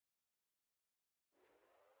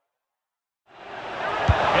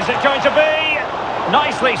it going to be?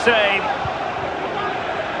 Nicely saved.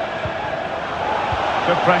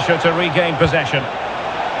 Good pressure to regain possession.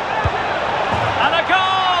 And a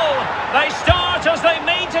goal! They start as they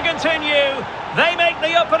mean to continue. They make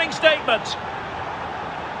the opening statement.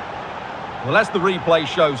 Well, as the replay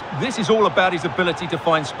shows, this is all about his ability to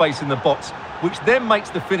find space in the box, which then makes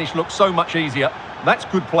the finish look so much easier. That's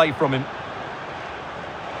good play from him.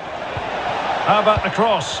 How about the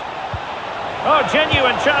cross? Oh,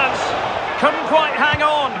 genuine chance. Couldn't quite hang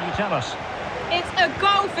on. Can you tell us? It's a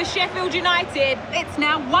goal for Sheffield United. It's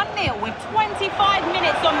now 1-0 with 25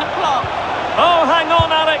 minutes on the clock. Oh, hang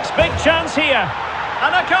on, Alex. Big chance here.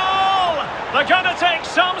 And a goal! They're going to take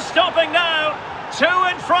some stopping now. 2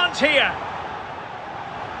 in front here.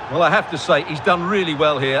 Well, I have to say, he's done really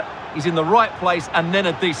well here. He's in the right place and then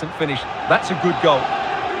a decent finish. That's a good goal.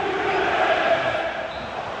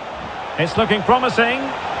 It's looking promising.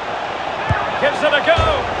 Gives it a go.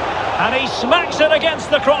 And he smacks it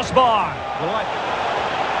against the crossbar.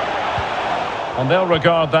 And they'll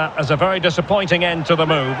regard that as a very disappointing end to the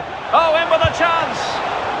move. Oh, in with a chance.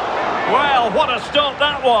 Well, what a stop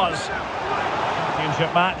that was.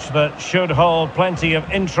 Championship match that should hold plenty of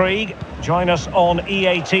intrigue. Join us on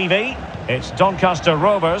EA TV. It's Doncaster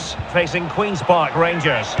Rovers facing Queen's Park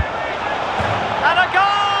Rangers. And a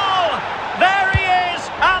goal! There he is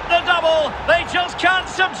at the double. They just can't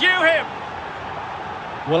subdue him.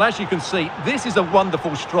 Well, as you can see, this is a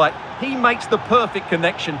wonderful strike. He makes the perfect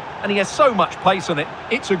connection and he has so much pace on it.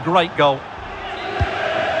 It's a great goal.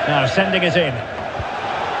 Now sending it in.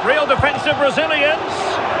 Real defensive resilience.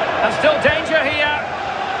 And still danger here.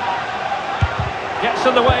 Gets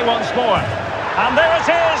in the way once more. And there it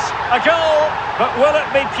is, a goal. But will it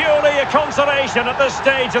be purely a consolation at this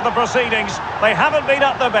stage of the proceedings? They haven't been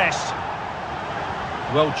at their best.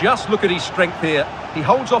 Well, just look at his strength here. He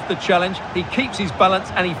holds off the challenge, he keeps his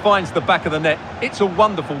balance and he finds the back of the net. It's a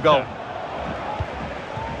wonderful goal.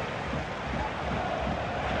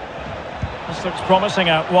 This looks promising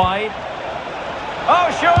out wide. Oh,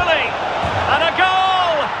 surely! And a goal!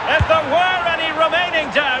 If there were any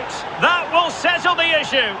remaining doubts, that will settle the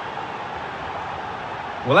issue.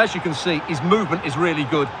 Well, as you can see, his movement is really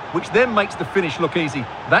good, which then makes the finish look easy.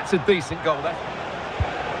 That's a decent goal.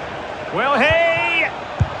 Will he?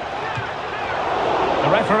 The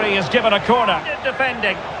referee has given a corner.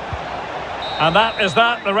 Defending. And that is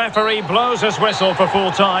that. The referee blows his whistle for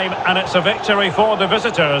full time, and it's a victory for the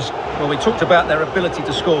visitors. Well, we talked about their ability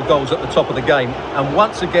to score goals at the top of the game, and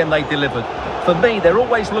once again they delivered. For me, they're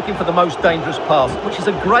always looking for the most dangerous pass, which is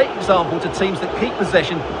a great example to teams that keep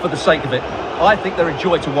possession for the sake of it. I think they're a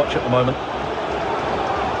joy to watch at the moment.